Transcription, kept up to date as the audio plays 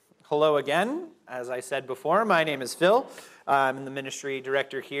Hello again. As I said before, my name is Phil. I'm the ministry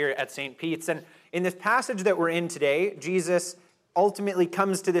director here at St. Pete's. And in this passage that we're in today, Jesus ultimately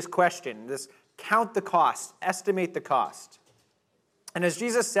comes to this question, this count the cost, estimate the cost. And as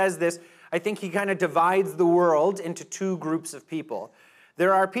Jesus says this, I think he kind of divides the world into two groups of people.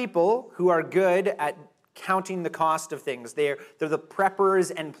 There are people who are good at counting the cost of things. They're the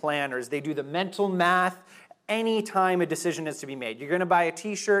preppers and planners. They do the mental math any time a decision is to be made. You're going to buy a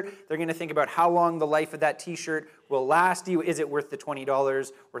t-shirt, they're going to think about how long the life of that t-shirt will last you. Is it worth the $20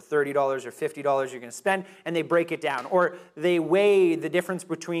 or $30 or $50 you're going to spend? And they break it down. Or they weigh the difference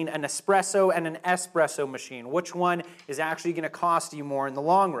between an espresso and an espresso machine. Which one is actually going to cost you more in the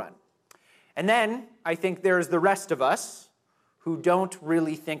long run? And then I think there's the rest of us who don't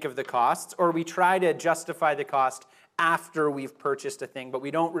really think of the costs, or we try to justify the cost after we've purchased a thing, but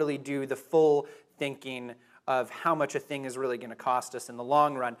we don't really do the full thinking of how much a thing is really going to cost us in the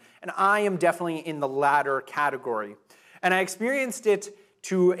long run. And I am definitely in the latter category. And I experienced it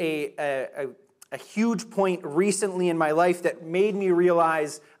to a huge point recently in my life that made me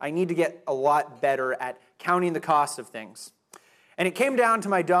realize I need to get a lot better at counting the cost of things. And it came down to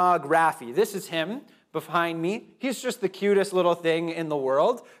my dog, Rafi. This is him behind me. He's just the cutest little thing in the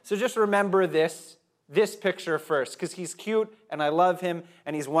world. So just remember this picture first, because he's cute, and I love him,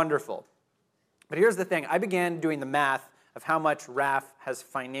 and he's wonderful. But here's the thing. I began doing the math of how much Raph has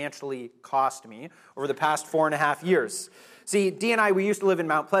financially cost me over the past 4.5 years. See, Dee and I, we used to live in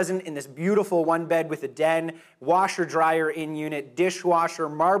Mount Pleasant in this beautiful one bed with a den, washer-dryer in-unit, dishwasher,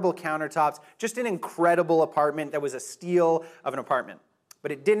 marble countertops, just an incredible apartment that was a steal of an apartment.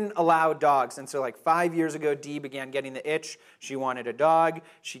 But it didn't allow dogs. And so 5 years ago, Dee began getting the itch. She wanted a dog.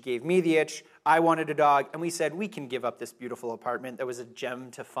 She gave me the itch. I wanted a dog. And we said, we can give up this beautiful apartment that was a gem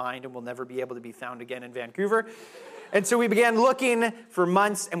to find and will never be able to be found again in Vancouver. And so we began looking for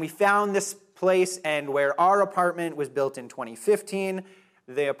months, and we found this place, and where our apartment was built in 2015,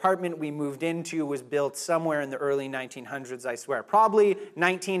 the apartment we moved into was built somewhere in the early 1900s, I swear. Probably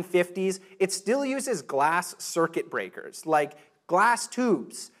 1950s. It still uses glass circuit breakers, like glass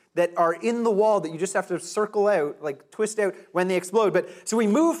tubes that are in the wall that you just have to circle out, twist out when they explode. But so we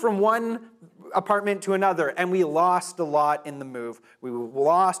moved from one apartment to another, and we lost a lot in the move. We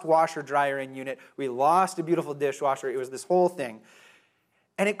lost washer, dryer, and unit. We lost a beautiful dishwasher. It was this whole thing.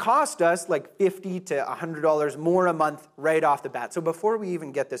 And it cost us $50 to $100 more a month right off the bat. So before we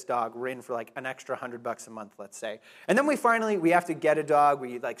even get this dog, we're in for an extra $100 a month, let's say. And then we have to get a dog.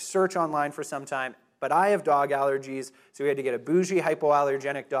 We search online for some time. But I have dog allergies, so we had to get a bougie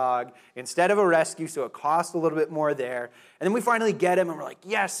hypoallergenic dog instead of a rescue, so it cost a little bit more there. And then we finally get him, and we're like,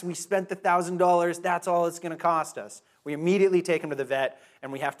 yes, we spent the $1,000. That's all it's going to cost us. We immediately take him to the vet,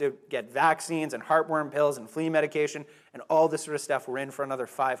 and we have to get vaccines and heartworm pills and flea medication and all this sort of stuff. We're in for another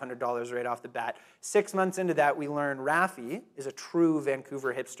 $500 right off the bat. 6 months into that, we learn Rafi is a true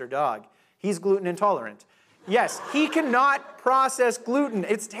Vancouver hipster dog. He's gluten intolerant. Yes, he cannot process gluten.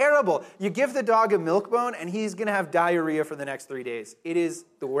 It's terrible. You give the dog a milk bone, and he's going to have diarrhea for the next 3 days. It is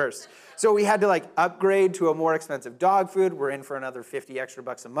the worst. So we had to upgrade to a more expensive dog food. We're in for another $50 extra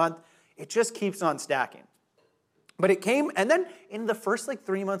a month. It just keeps on stacking. But it came, and then in the first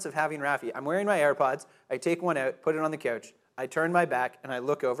 3 months of having Rafi, I'm wearing my AirPods. I take one out, put it on the couch. I turn my back, and I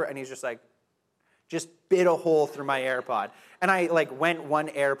look over, and he's just bit a hole through my AirPod. And I went one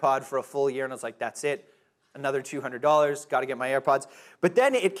AirPod for a full year, and I was like, that's it. Another $200, got to get my AirPods. But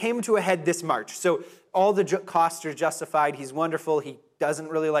then it came to a head this March. So all the costs are justified. He's wonderful. He doesn't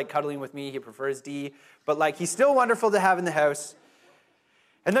really like cuddling with me. He prefers Dee. But he's still wonderful to have in the house.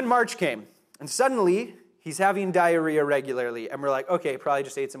 And then March came. And suddenly, he's having diarrhea regularly. And we're like, okay, probably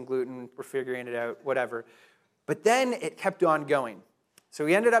just ate some gluten. We're figuring it out, whatever. But then it kept on going. So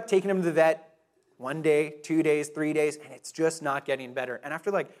we ended up taking him to the vet. 1 day, 2 days, 3 days, and it's just not getting better. And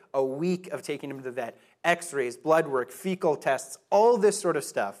after a week of taking him to the vet, x-rays, blood work, fecal tests, all this sort of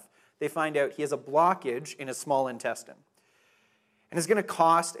stuff, they find out he has a blockage in his small intestine. And it's going to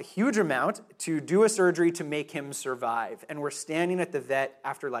cost a huge amount to do a surgery to make him survive. And we're standing at the vet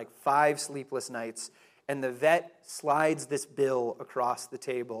after 5 sleepless nights, and the vet slides this bill across the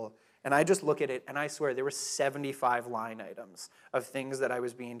table. And I just look at it, and I swear there were 75 line items of things that I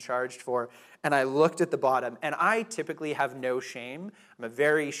was being charged for. And I looked at the bottom, and I typically have no shame. I'm a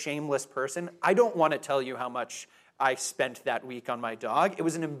very shameless person. I don't want to tell you how much I spent that week on my dog. It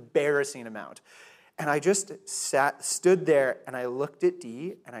was an embarrassing amount. And I just stood there, and I looked at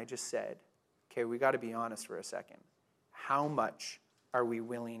Dee, and I just said, okay, we got to be honest for a second. How much are we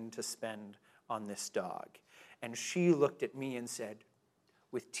willing to spend on this dog? And she looked at me and said,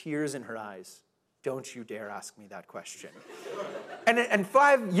 with tears in her eyes, Don't you dare ask me that question. And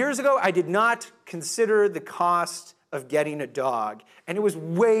 5 years ago, I did not consider the cost of getting a dog. And it was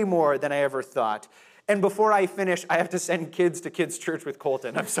way more than I ever thought. And before I finish, I have to send kids to kids' church with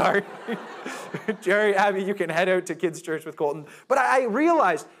Colton. I'm sorry. Jerry, Abby, you can head out to kids' church with Colton. But I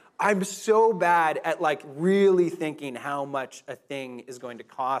realized I'm so bad at really thinking how much a thing is going to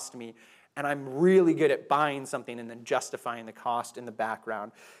cost me. And I'm really good at buying something and then justifying the cost in the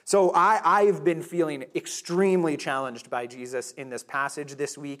background. So I've been feeling extremely challenged by Jesus in this passage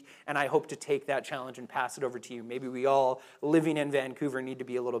this week, and I hope to take that challenge and pass it over to you. Maybe we all, living in Vancouver, need to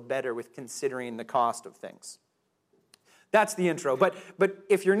be a little better with considering the cost of things. That's the intro. But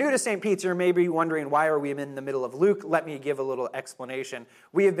if you're new to St. Pete's, you're maybe wondering, why are we in the middle of Luke? Let me give a little explanation.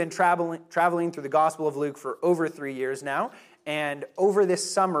 We have been traveling through the Gospel of Luke for over 3 years now. And over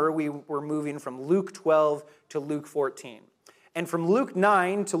this summer, we were moving from Luke 12 to Luke 14. And from Luke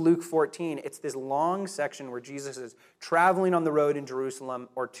 9 to Luke 14, it's this long section where Jesus is traveling on the road in Jerusalem,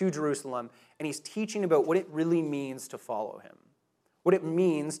 or to Jerusalem, and he's teaching about what it really means to follow him, what it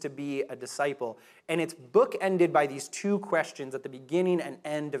means to be a disciple. And it's bookended by these two questions at the beginning and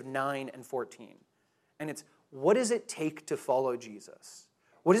end of 9 and 14. And it's, what does it take to follow Jesus?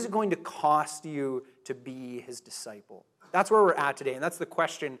 What is it going to cost you to be his disciple? That's where we're at today, and that's the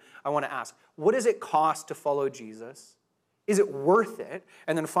question I want to ask. What does it cost to follow Jesus? Is it worth it?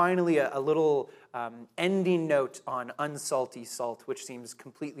 And then finally, a little ending note on unsalty salt, which seems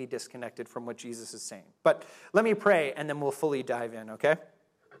completely disconnected from what Jesus is saying. But let me pray, and then we'll fully dive in, okay?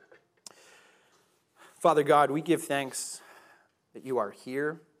 Father God, we give thanks that you are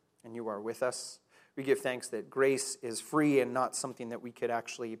here and you are with us. We give thanks that grace is free and not something that we could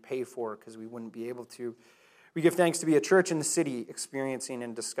actually pay for because we wouldn't be able to. We give thanks to be a church in the city experiencing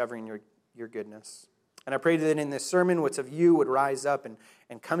and discovering your goodness. And I pray that in this sermon, what's of you would rise up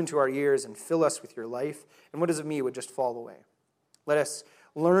and come into our ears and fill us with your life, and what is of me would just fall away. Let us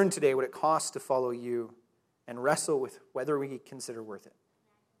learn today what it costs to follow you and wrestle with whether we consider worth it.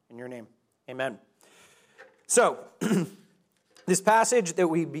 In your name, amen. So, this passage that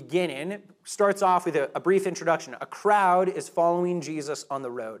we begin in starts off with a brief introduction. A crowd is following Jesus on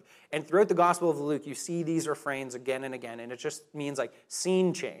the road. And throughout the Gospel of Luke, you see these refrains again and again, and it just means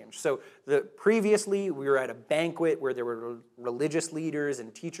scene change. So previously, we were at a banquet where there were religious leaders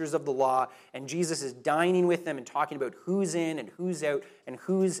and teachers of the law, and Jesus is dining with them and talking about who's in and who's out and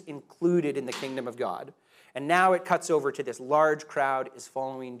who's included in the kingdom of God. And now it cuts over to this large crowd is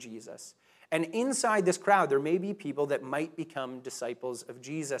following Jesus. And inside this crowd, there may be people that might become disciples of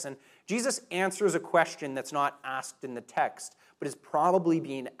Jesus. And Jesus answers a question that's not asked in the text, but is probably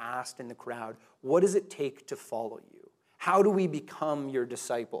being asked in the crowd. What does it take to follow you? How do we become your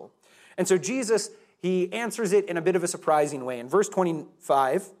disciple? And so Jesus, he answers it in a bit of a surprising way. In verse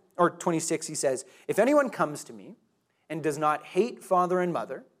 25 or 26, he says, "If anyone comes to me and does not hate father and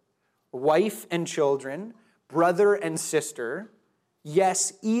mother, wife and children, brother and sister,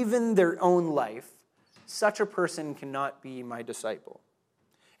 yes, even their own life, such a person cannot be my disciple.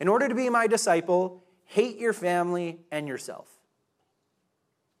 In order to be my disciple, hate your family and yourself."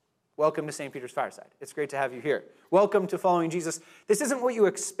 Welcome to St. Peter's Fireside. It's great to have you here. Welcome to following Jesus. This isn't what you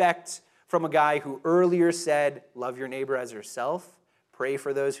expect from a guy who earlier said, love your neighbor as yourself, pray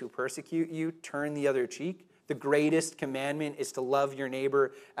for those who persecute you, turn the other cheek. The greatest commandment is to love your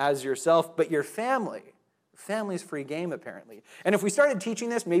neighbor as yourself, but your family. Family's free game, apparently. And if we started teaching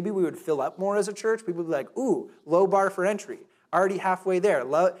this, maybe we would fill up more as a church. People would be like, ooh, low bar for entry. Already halfway there.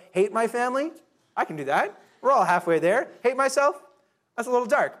 Hate my family? I can do that. We're all halfway there. Hate myself? That's a little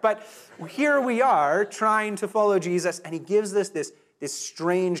dark. But here we are trying to follow Jesus, and he gives us this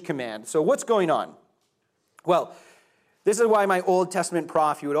strange command. So what's going on? Well, this is why my Old Testament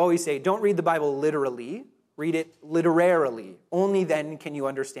prof, he would always say, don't read the Bible literally. Read it literarily. Only then can you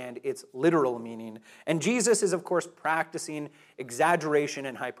understand its literal meaning. And Jesus is, of course, practicing exaggeration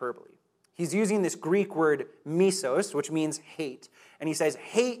and hyperbole. He's using this Greek word misos, which means hate. And he says,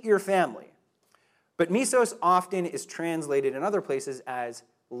 hate your family. But misos often is translated in other places as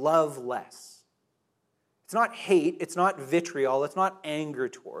love less. It's not hate, it's not vitriol, it's not anger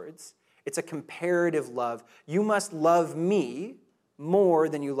towards. It's a comparative love. You must love me more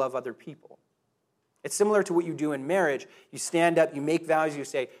than you love other people. It's similar to what you do in marriage. You stand up, you make vows, you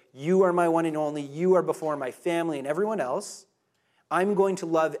say, you are my one and only, you are before my family and everyone else. I'm going to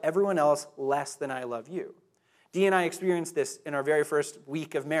love everyone else less than I love you. Dee and I experienced this in our very first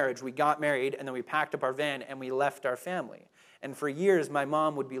week of marriage. We got married, and then we packed up our van, and we left our family. And for years, my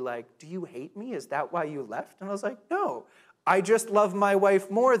mom would be like, do you hate me? Is that why you left? And I was like, no, I just love my wife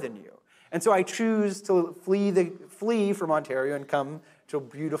more than you. And so I choose to flee from Ontario and come to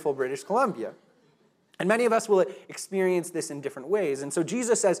beautiful British Columbia. And many of us will experience this in different ways. And so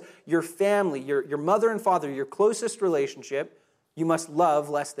Jesus says, your family, your mother and father, your closest relationship, you must love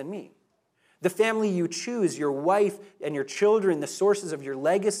less than me. The family you choose, your wife and your children, the sources of your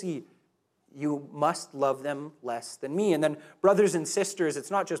legacy, you must love them less than me. And then brothers and sisters,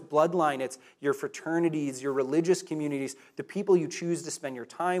 it's not just bloodline, it's your fraternities, your religious communities, the people you choose to spend your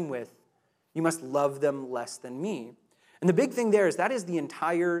time with, you must love them less than me. And the big thing there is that is the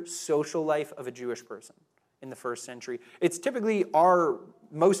entire social life of a Jewish person in the first century. It's typically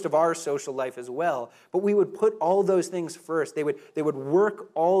most of our social life as well, but we would put all those things first. They would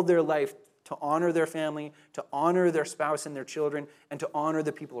work all their life to honor their family, to honor their spouse and their children, and to honor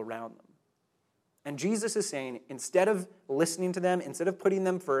the people around them. And Jesus is saying, instead of listening to them, instead of putting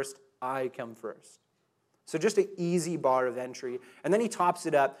them first, I come first. So just an easy bar of entry. And then he tops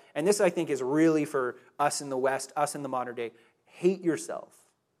it up, and this I think is really for us in the West, us in the modern day. Hate yourself.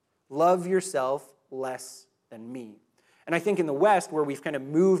 Love yourself less than me. And I think in the West, where we've kind of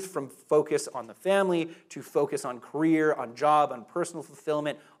moved from focus on the family to focus on career, on job, on personal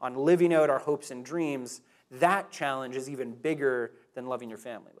fulfillment, on living out our hopes and dreams, that challenge is even bigger than loving your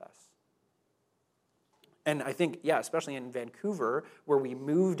family less. And I think, especially in Vancouver, where we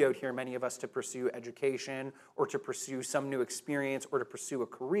moved out here, many of us, to pursue education or to pursue some new experience or to pursue a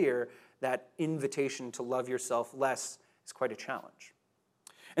career, that invitation to love yourself less is quite a challenge.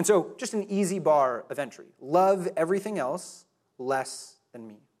 And so just an easy bar of entry. Love everything else less than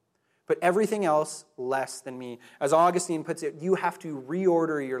me. Put everything else less than me. As Augustine puts it, you have to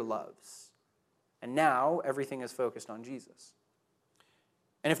reorder your loves. And now everything is focused on Jesus.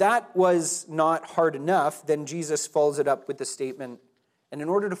 And if that was not hard enough, then Jesus follows it up with the statement, and in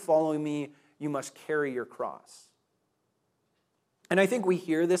order to follow me, you must carry your cross. And I think we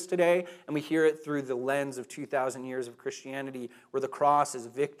hear this today, and we hear it through the lens of 2,000 years of Christianity, where the cross is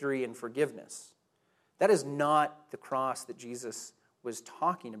victory and forgiveness. That is not the cross that Jesus was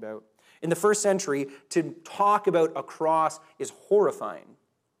talking about. In the first century, to talk about a cross is horrifying.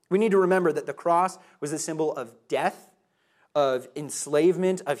 We need to remember that the cross was a symbol of death, of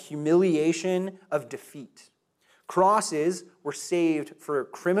enslavement, of humiliation, of defeat. Crosses were saved for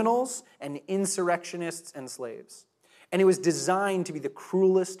criminals and insurrectionists and slaves. And it was designed to be the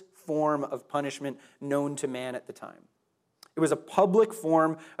cruelest form of punishment known to man at the time. It was a public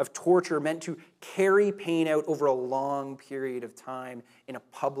form of torture meant to carry pain out over a long period of time in a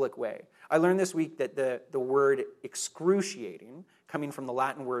public way. I learned this week that the word excruciating, coming from the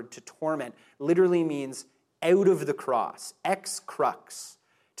Latin word to torment, literally means out of the cross, ex crux.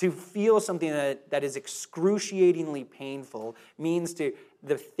 To feel something that is excruciatingly painful means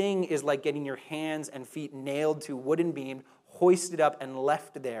the thing is like getting your hands and feet nailed to wooden beam, hoisted up and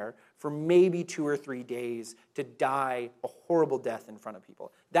left there for maybe 2 or 3 days to die a horrible death in front of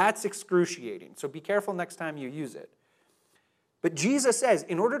people. That's excruciating. So be careful next time you use it. But Jesus says,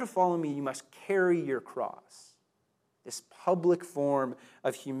 in order to follow me, you must carry your cross. This public form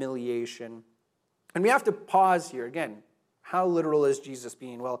of humiliation. And we have to pause here. Again, how literal is Jesus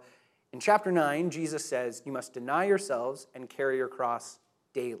being? Well, in chapter 9, Jesus says, you must deny yourselves and carry your cross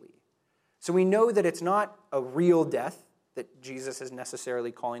daily. So we know that it's not a real death that Jesus is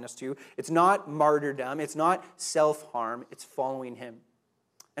necessarily calling us to. It's not martyrdom. It's not self-harm. It's following him.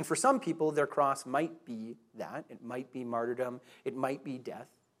 And for some people, their cross might be that. It might be martyrdom. It might be death.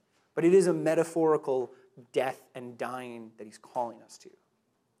 But it is a metaphorical death and dying that he's calling us to.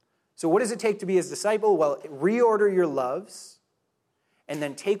 So what does it take to be his disciple? Well, reorder your loves, and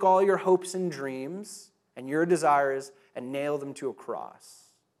then take all your hopes and dreams and your desires and nail them to a cross.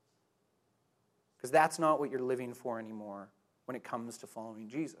 Because that's not what you're living for anymore when it comes to following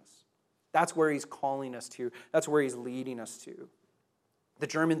Jesus. That's where he's calling us to. That's where he's leading us to. The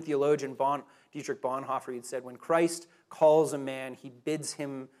German theologian Dietrich Bonhoeffer had said, when Christ calls a man, he bids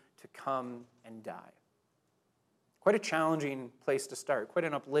him to come and die. Quite a challenging place to start, quite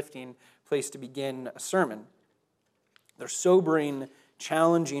an uplifting place to begin a sermon. They're sobering,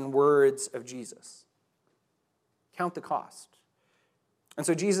 challenging words of Jesus. Count the cost. And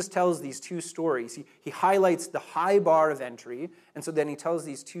so Jesus tells these two stories. He highlights the high bar of entry, and so then he tells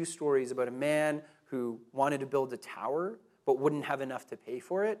these two stories about a man who wanted to build a tower but wouldn't have enough to pay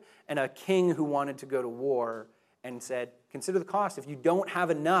for it, and a king who wanted to go to war and said, consider the cost. If you don't have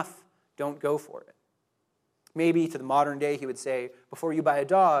enough, don't go for it. Maybe to the modern day, he would say, before you buy a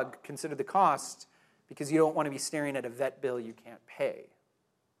dog, consider the cost, because you don't want to be staring at a vet bill you can't pay.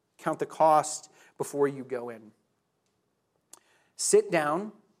 Count the cost before you go in. Sit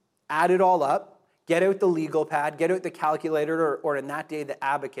down, add it all up, get out the legal pad, get out the calculator, or in that day, the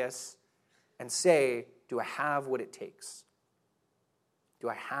abacus, and say, do I have what it takes? Do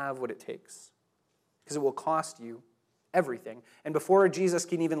I have what it takes? because it will cost you everything. And before Jesus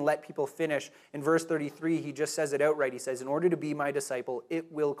can even let people finish, in verse 33, he just says it outright. He says, in order to be my disciple,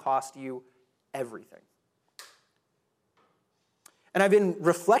 it will cost you everything. And I've been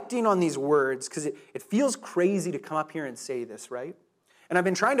reflecting on these words because it feels crazy to come up here and say this, right? And I've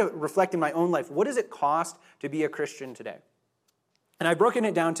been trying to reflect in my own life. What does it cost to be a Christian today? And I've broken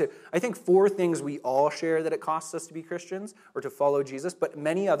it down to, I think, 4 things we all share that it costs us to be Christians or to follow Jesus, but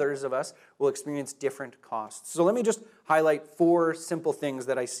many others of us will experience different costs. So let me just highlight 4 simple things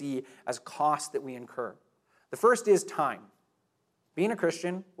that I see as costs that we incur. The first is time. Being a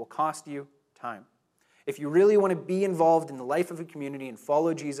Christian will cost you time. If you really want to be involved in the life of a community and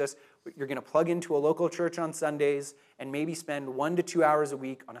follow Jesus, you're going to plug into a local church on Sundays and maybe spend 1 to 2 hours a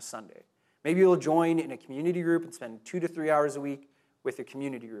week on a Sunday. Maybe you'll join in a community group and spend 2 to 3 hours a week with a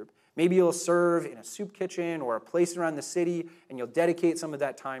community group. Maybe you'll serve in a soup kitchen or a place around the city and you'll dedicate some of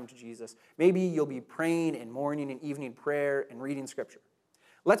that time to Jesus. Maybe you'll be praying in morning and evening prayer and reading scripture.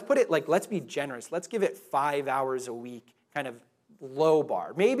 Let's put it like, let's be generous. Let's give it 5 hours a week, kind of low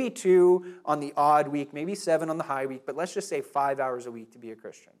bar. Maybe 2 on the odd week, maybe 7 on the high week, but let's just say 5 hours a week to be a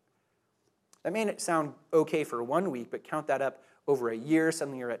Christian. That may sound okay for 1 week, but count that up over a year.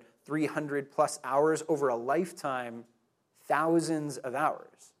 Suddenly you're at 300 plus hours over a lifetime, thousands of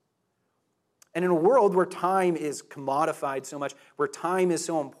hours. And in a world where time is commodified so much, where time is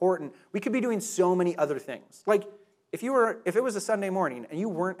so important, we could be doing so many other things. Like if it was a Sunday morning and you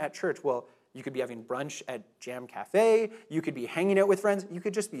weren't at church, well, you could be having brunch at Jam Cafe. You could be hanging out with friends. You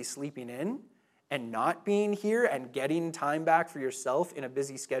could just be sleeping in and not being here and getting time back for yourself in a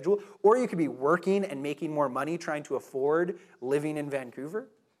busy schedule. Or you could be working and making more money trying to afford living in Vancouver.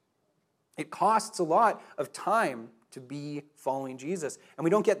 It costs a lot of time to be following Jesus, and we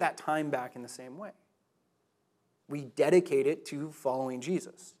don't get that time back in the same way. We dedicate it to following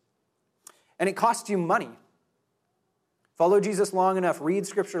Jesus. And it costs you money. Follow Jesus long enough, read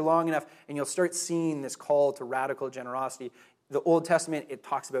Scripture long enough, and you'll start seeing this call to radical generosity. The Old Testament, it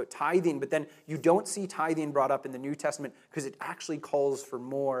talks about tithing, but then you don't see tithing brought up in the New Testament because it actually calls for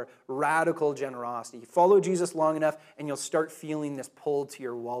more radical generosity. Follow Jesus long enough, and you'll start feeling this pull to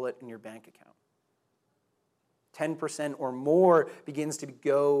your wallet and your bank account. 10% or more begins to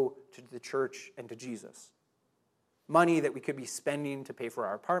go to the church and to Jesus. Money that we could be spending to pay for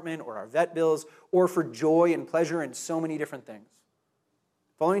our apartment or our vet bills or for joy and pleasure and so many different things.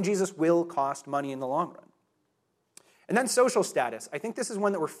 Following Jesus will cost money in the long run. And then social status. I think this is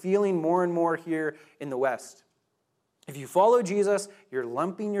one that we're feeling more and more here in the West. If you follow Jesus, you're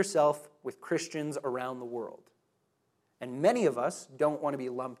lumping yourself with Christians around the world. And many of us don't want to be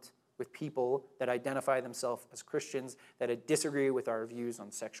lumped with people that identify themselves as Christians, that disagree with our views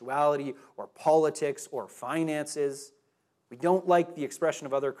on sexuality or politics or finances. We don't like the expression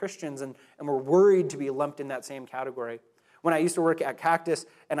of other Christians, and we're worried to be lumped in that same category. When I used to work at Cactus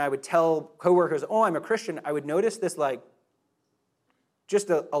and I would tell coworkers, oh, I'm a Christian, I would notice this just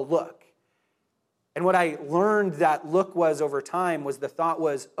a look. And what I learned that look was over time was the thought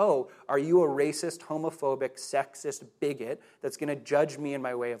was, oh, are you a racist, homophobic, sexist bigot that's going to judge me in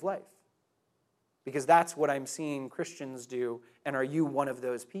my way of life? Because that's what I'm seeing Christians do, and are you one of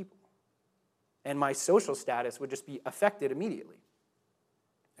those people? And my social status would just be affected immediately.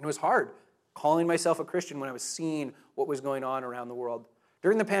 And it was hard calling myself a Christian when I was seeing what was going on around the world.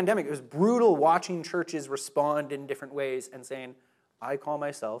 During the pandemic, it was brutal watching churches respond in different ways and saying, I call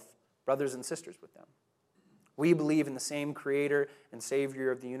myself brothers and sisters with them. We believe in the same creator and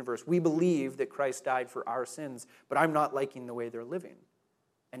savior of the universe. We believe that Christ died for our sins, but I'm not liking the way they're living.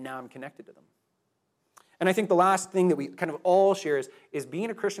 And now I'm connected to them. And I think the last thing that we kind of all share is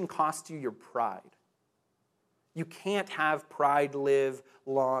being a Christian costs you your pride. You can't have pride live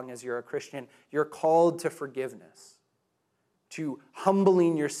long as you're a Christian. You're called to forgiveness, to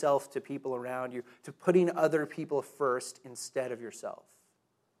humbling yourself to people around you, to putting other people first instead of yourself.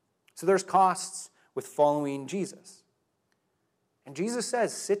 So there's costs with following Jesus. And Jesus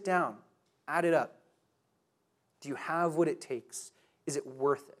says, sit down, add it up. Do you have what it takes? Is it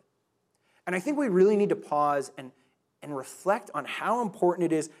worth it? And I think we really need to pause and reflect on how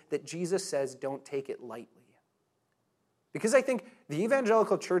important it is that Jesus says don't take it lightly. Because I think the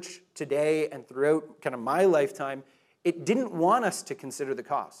evangelical church today and throughout kind of my lifetime, it didn't want us to consider the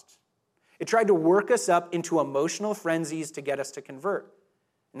cost. It tried to work us up into emotional frenzies to get us to convert.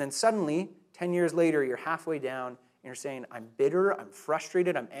 And then suddenly, 10 years later, you're halfway down and you're saying, I'm bitter, I'm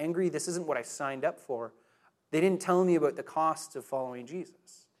frustrated, I'm angry, this isn't what I signed up for. They didn't tell me about the costs of following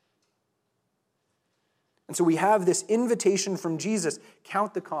Jesus. And so we have this invitation from Jesus,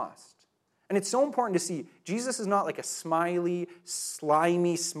 count the cost. And it's so important to see, Jesus is not like a smiley,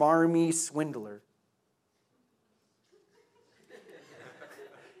 slimy, smarmy swindler.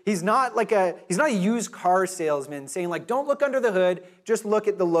 He's not a used car salesman saying like, don't look under the hood, just look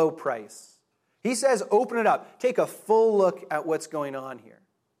at the low price. He says, open it up. Take a full look at what's going on here.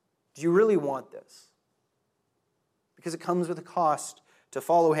 Do you really want this? Because it comes with a cost to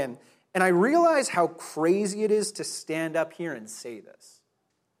follow him. And I realize how crazy it is to stand up here and say this.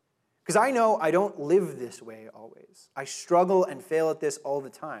 Because I know I don't live this way always. I struggle and fail at this all the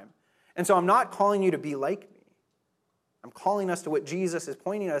time. And so I'm not calling you to be like me. I'm calling us to what Jesus is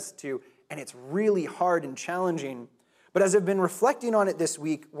pointing us to, and it's really hard and challenging. But as I've been reflecting on it this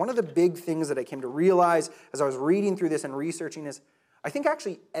week, one of the big things that I came to realize as I was reading through this and researching is, I think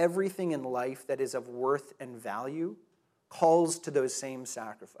actually everything in life that is of worth and value calls to those same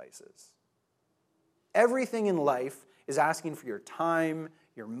sacrifices. Everything in life is asking for your time,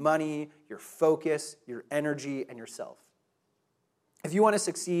 your money, your focus, your energy, and yourself. If you want to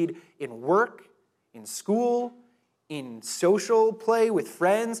succeed in work, in school, in social play with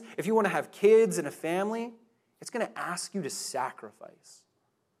friends, if you want to have kids and a family, it's going to ask you to sacrifice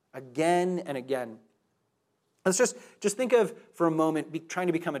again and again. Let's just think of, for a moment, trying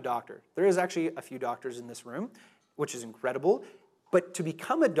to become a doctor. There is actually a few doctors in this room, which is incredible. But to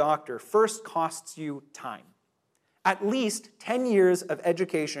become a doctor first costs you time. At least 10 years of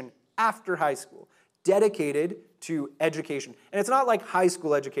education after high school, dedicated to education. And it's not like high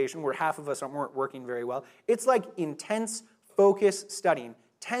school education where half of us weren't working very well. It's like intense, focused studying,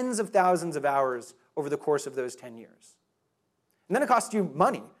 tens of thousands of hours over the course of those 10 years. And then it costs you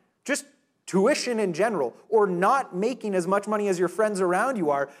money, just tuition in general, or not making as much money as your friends around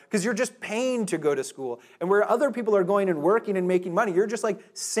you are because you're just paying to go to school. And where other people are going and working and making money, you're just like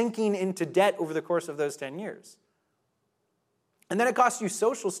sinking into debt over the course of those 10 years. And then it costs you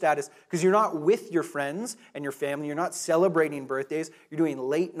social status because you're not with your friends and your family. You're not celebrating birthdays. You're doing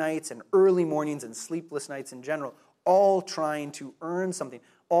late nights and early mornings and sleepless nights in general, all trying to earn something,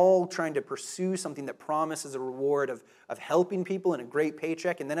 all trying to pursue something that promises a reward of helping people and a great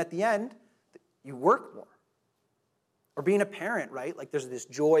paycheck. And then at the end, you work more. Or being a parent, right? Like there's this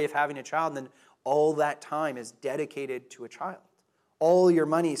joy of having a child, and then all that time is dedicated to a child. All your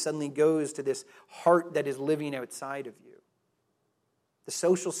money suddenly goes to this heart that is living outside of you. The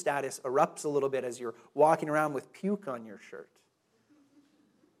social status erupts a little bit as you're walking around with puke on your shirt.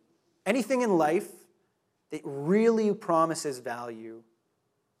 Anything in life that really promises value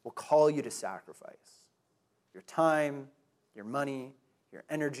will call you to sacrifice. Your time, your money, your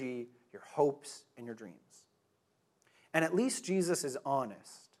energy, your hopes, and your dreams. And at least Jesus is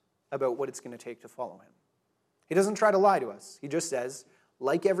honest about what it's going to take to follow him. He doesn't try to lie to us. He just says,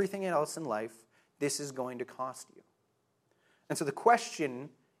 like everything else in life, this is going to cost you. And so the question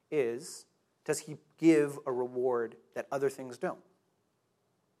is, does he give a reward that other things don't?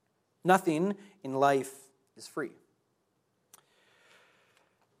 Nothing in life is free.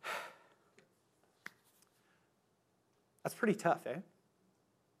 That's pretty tough, eh? It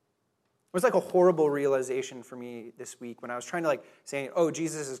was like a horrible realization for me this week when I was trying to say,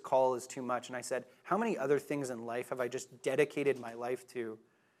 Jesus' call is too much. And I said, how many other things in life have I just dedicated my life to?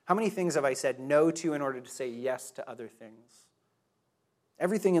 How many things have I said no to in order to say yes to other things?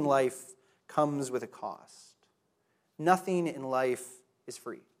 Everything in life comes with a cost. Nothing in life is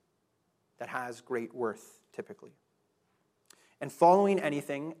free that has great worth, typically. And following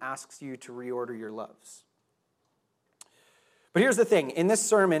anything asks you to reorder your loves. But here's the thing. In this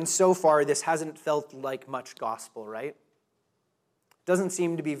sermon, so far, this hasn't felt like much gospel, right? Doesn't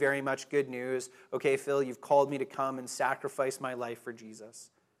seem to be very much good news. Okay, Phil, you've called me to come and sacrifice my life for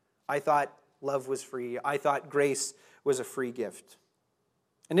Jesus. I thought love was free. I thought grace was a free gift.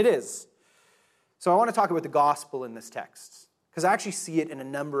 And it is. So I want to talk about the gospel in this text, because I actually see it in a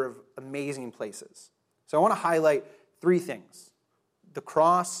number of amazing places. So I want to highlight three things: the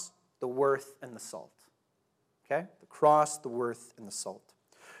cross, the worth, and the salt. Okay? The cross, the worth, and the salt.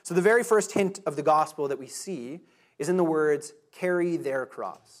 So the very first hint of the gospel that we see is in the words, carry their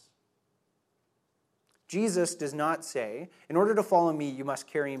cross. Jesus does not say, in order to follow me, you must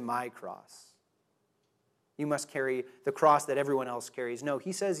carry my cross. You must carry the cross that everyone else carries. No,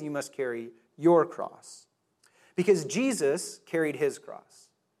 he says you must carry your cross. Because Jesus carried his cross.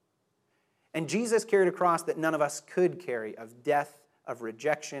 And Jesus carried a cross that none of us could carry, of death, of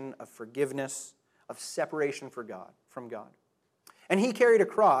rejection, of forgiveness, of separation from God. And he carried a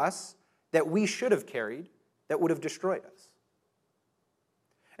cross that we should have carried that would have destroyed us.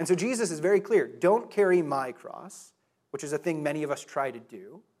 And so Jesus is very clear. Don't carry my cross, which is a thing many of us try to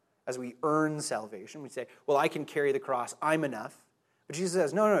do as we earn salvation. We say, well, I can carry the cross. I'm enough. But Jesus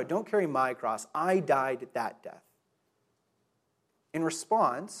says, no, don't carry my cross. I died that death. In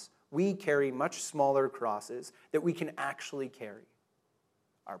response, we carry much smaller crosses that we can actually carry.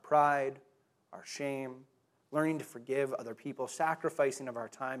 our pride, our shame, learning to forgive other people, sacrificing of our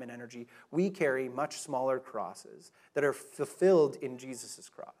time and energy, we carry much smaller crosses that are fulfilled in Jesus'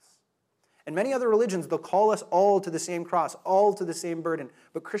 cross. And many other religions, they'll call us all to the same cross, all to the same burden,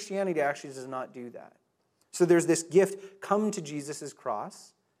 but Christianity actually does not do that. So there's this gift, come to Jesus'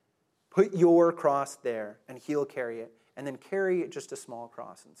 cross, put your cross there, and he'll carry it, and then carry just a small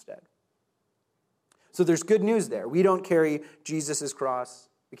cross instead. So there's good news there. We don't carry Jesus' cross,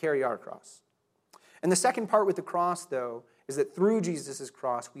 we carry our cross. And the second part with the cross, though, is that through Jesus'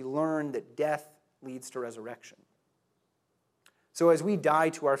 cross, we learn that death leads to resurrection. So as we die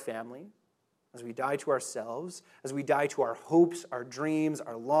to our family, as we die to ourselves, as we die to our hopes, our dreams,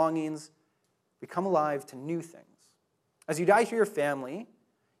 our longings, we come alive to new things. As you die to your family,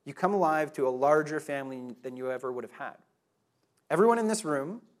 you come alive to a larger family than you ever would have had. Everyone in this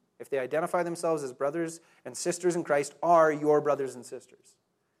room, if they identify themselves as brothers and sisters in Christ, are your brothers and sisters.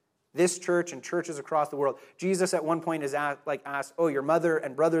 This church and churches across the world. Jesus at one point is asked, oh, your mother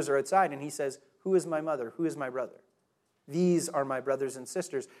and brothers are outside. And he says, who is my mother? Who is my brother? These are my brothers and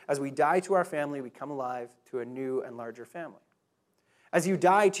sisters. As we die to our family, we come alive to a new and larger family. As you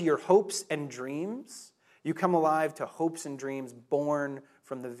die to your hopes and dreams, you come alive to hopes and dreams born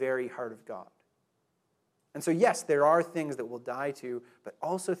from the very heart of God. And so, yes, there are things that we'll die to, but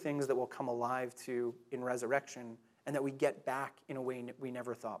also things that will come alive to in resurrection and that we get back in a way we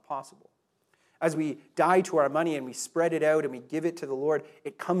never thought possible. As we die to our money and we spread it out and we give it to the Lord,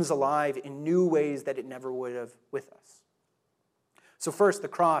 it comes alive in new ways that it never would have with us. So first, the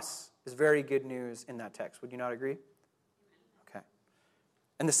cross is very good news in that text. Would you not agree? Okay.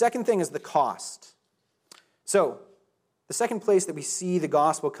 And the second thing is the cost. So, the second place that we see the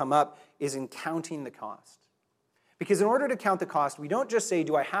gospel come up is in counting the cost. Because in order to count the cost, we don't just say,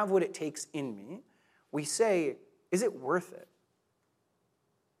 do I have what it takes in me? We say, is it worth it?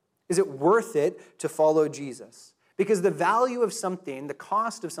 Is it worth it to follow Jesus? Because the value of something, the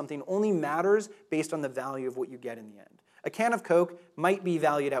cost of something, only matters based on the value of what you get in the end. A can of Coke might be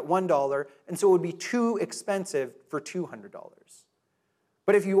valued at $1, and so it would be too expensive for $200.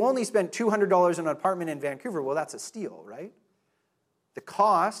 But if you only spent $200 on an apartment in Vancouver, well, that's a steal, right? The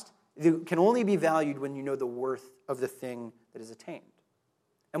cost can only be valued when you know the worth of the thing that is attained.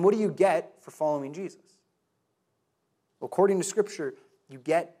 And what do you get for following Jesus? Well, according to Scripture, you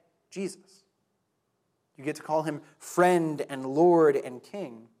get Jesus. You get to call him friend and Lord and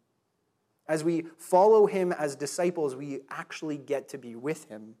King. As we follow him as disciples, we actually get to be with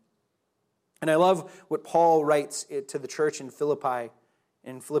him. And I love what Paul writes to the church in Philippi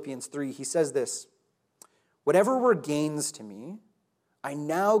in Philippians 3. He says this, whatever were gains to me, I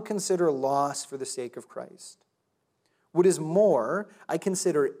now consider loss for the sake of Christ. What is more, I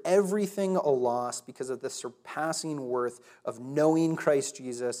consider everything a loss because of the surpassing worth of knowing Christ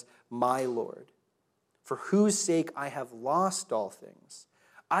Jesus, my Lord, for whose sake I have lost all things.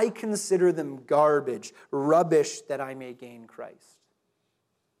 I consider them garbage, rubbish, that I may gain Christ.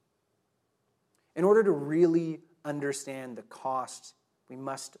 In order to really understand the cost, we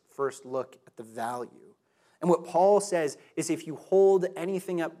must first look at the value. And what Paul says is if you hold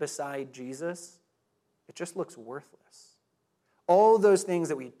anything up beside Jesus, it just looks worthless. All those things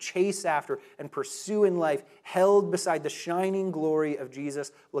that we chase after and pursue in life, held beside the shining glory of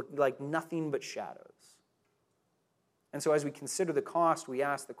Jesus, look like nothing but shadows. And so as we consider the cost, we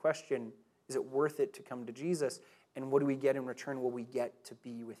ask the question, is it worth it to come to Jesus? And what do we get in return? Will we get to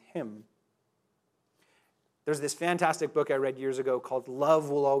be with him? There's this fantastic book I read years ago called Love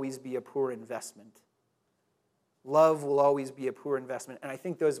Will Always Be a Poor Investment. Love will always be a poor investment. And I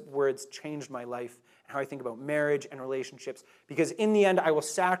think those words changed my life and how I think about marriage and relationships. Because in the end, I will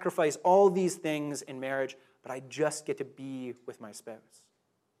sacrifice all these things in marriage, but I just get to be with my spouse.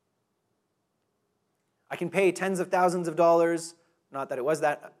 I can pay tens of thousands of dollars, not that it was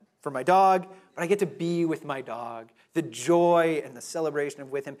that, for my dog, but I get to be with my dog, the joy and the celebration of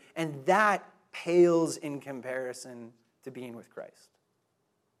with him, and that pales in comparison to being with Christ.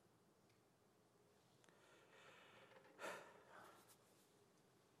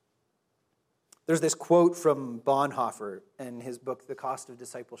 There's this quote from Bonhoeffer in his book, The Cost of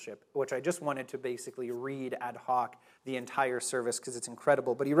Discipleship, which I just wanted to basically read ad hoc the entire service because it's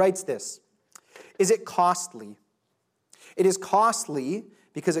incredible. But he writes this, is it costly? It is costly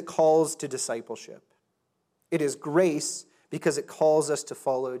because it calls to discipleship. It is grace because it calls us to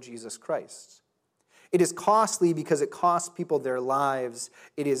follow Jesus Christ. It is costly because it costs people their lives.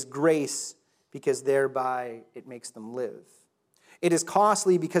 It is grace because thereby it makes them live. It is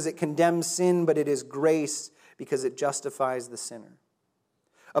costly because it condemns sin, but it is grace because it justifies the sinner.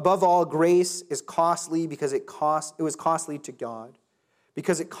 Above all, grace is costly because it was costly to God,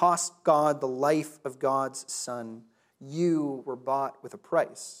 Because it cost God the life of God's Son, you were bought with a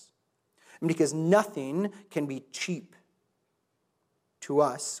price. And because nothing can be cheap to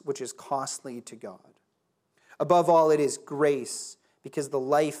us, which is costly to God. Above all, it is grace, because the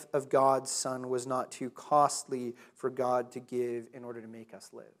life of God's Son was not too costly for God to give in order to make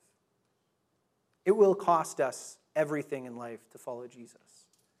us live. It will cost us everything in life to follow Jesus.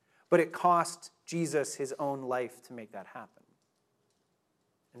 But it cost Jesus his own life to make that happen.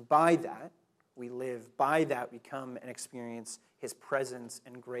 And by that, we live. By that, we come and experience his presence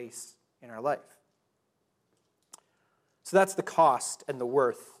and grace in our life. So that's the cost and the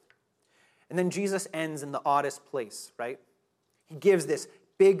worth. And then Jesus ends in the oddest place, right? He gives this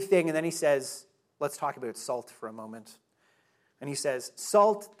big thing, and then he says, let's talk about salt for a moment. And he says,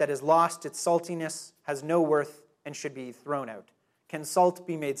 salt that has lost its saltiness has no worth and should be thrown out. Can salt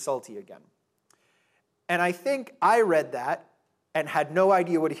be made salty again? And I think I read that and had no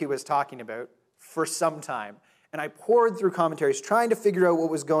idea what he was talking about for some time. And I poured through commentaries trying to figure out what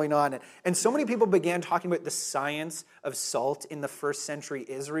was going on. And so many people began talking about the science of salt in the first century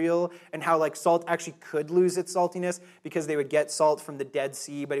Israel and how like salt actually could lose its saltiness because they would get salt from the Dead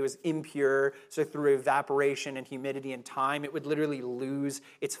Sea, but it was impure. So through evaporation and humidity and time, it would literally lose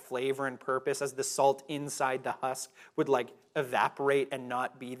its flavor and purpose as the salt inside the husk would like evaporate and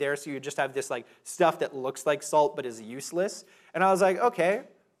not be there. So you just have this like stuff that looks like salt but is useless. And I was like, okay,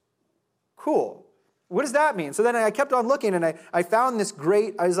 cool. What does that mean? So then I kept on looking, and I found this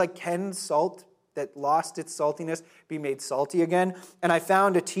great, I was like, can salt that lost its saltiness be made salty again? And I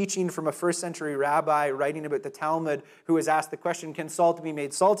found a teaching from a first century rabbi writing about the Talmud who was asked the question, can salt be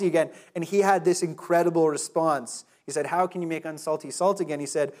made salty again? And he had this incredible response. He said, how can you make unsalty salt again? He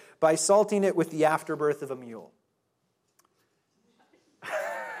said, by salting it with the afterbirth of a mule.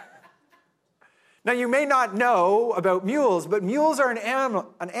 Now, you may not know about mules, but mules are an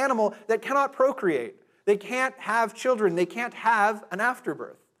animal that cannot procreate. They can't have children. They can't have an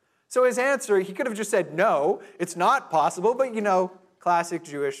afterbirth. So his answer, he could have just said, no, it's not possible, but classic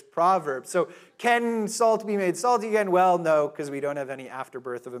Jewish proverb. So can salt be made salty again? Well, no, because we don't have any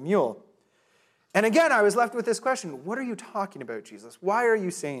afterbirth of a mule. And again, I was left with this question, what are you talking about, Jesus? Why are you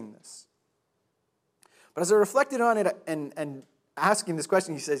saying this? But as I reflected on it and asking this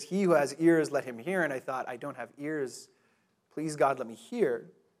question, he says, he who has ears, let him hear. And I thought, I don't have ears. Please, God, let me hear.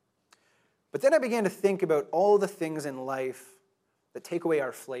 But then I began to think about all the things in life that take away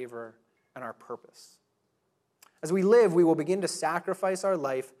our flavor and our purpose. As we live, we will begin to sacrifice our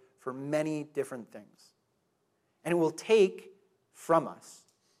life for many different things. And it will take from us.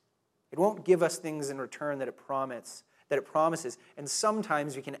 It won't give us things in return that it promises. And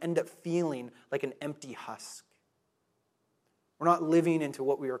sometimes we can end up feeling like an empty husk. We're not living into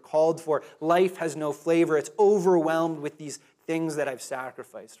what we are called for. Life has no flavor. It's overwhelmed with these things that I've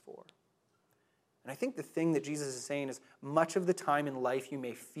sacrificed for. And I think the thing that Jesus is saying is much of the time in life you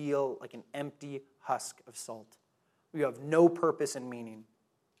may feel like an empty husk of salt. You have no purpose and meaning.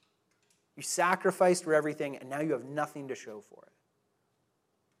 You sacrificed for everything and now you have nothing to show for it.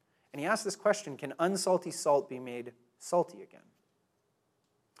 And he asks this question, can unsalty salt be made salty again?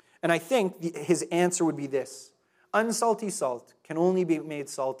 And I think his answer would be this. Unsalty salt can only be made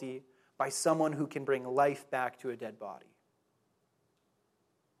salty by someone who can bring life back to a dead body.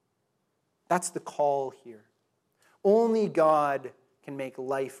 That's the call here. Only God can make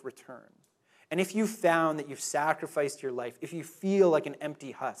life return. And if you found that you've sacrificed your life, if you feel like an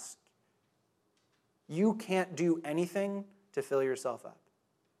empty husk, you can't do anything to fill yourself up.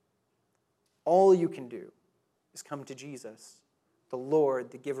 All you can do is come to Jesus, the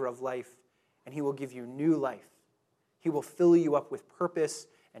Lord, the giver of life, and he will give you new life. He will fill you up with purpose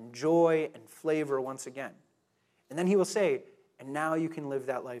and joy and flavor once again. And then he will say, and now you can live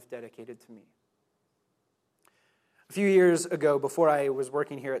that life dedicated to me. A few years ago, before I was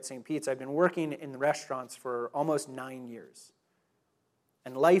working here at St. Pete's, I'd been working in restaurants for almost 9 years.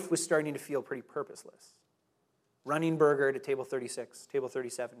 And life was starting to feel pretty purposeless. Running burger to table 36, table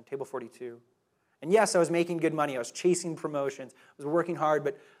 37, table 42. And yes, I was making good money. I was chasing promotions. I was working hard,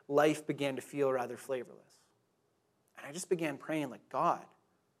 but life began to feel rather flavorless. And I just began praying like, God,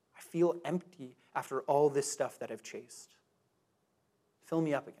 I feel empty after all this stuff that I've chased. Fill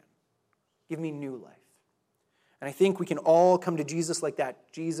me up again. Give me new life. And I think we can all come to Jesus like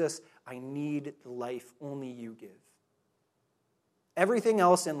that. Jesus, I need the life only you give. Everything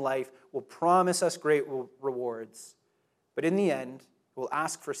else in life will promise us great rewards, but in the end, it will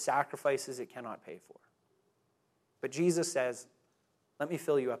ask for sacrifices it cannot pay for. But Jesus says, let me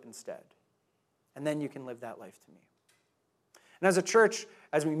fill you up instead, and then you can live that life to me. And as a church,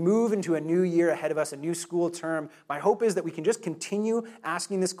 as we move into a new year ahead of us, a new school term, my hope is that we can just continue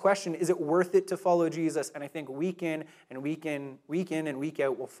asking this question, is it worth it to follow Jesus? And I think week in and week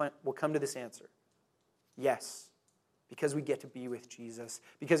out, we'll come to this answer. Yes, because we get to be with Jesus,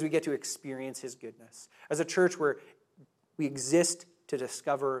 because we get to experience his goodness. As a church where we exist to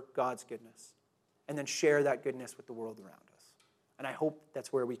discover God's goodness and then share that goodness with the world around us. And I hope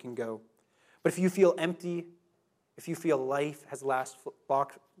that's where we can go. But if you feel empty, if you feel life is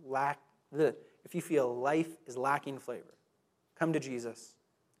lacking flavor, come to Jesus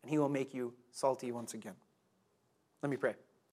and he will make you salty once again. Let me pray.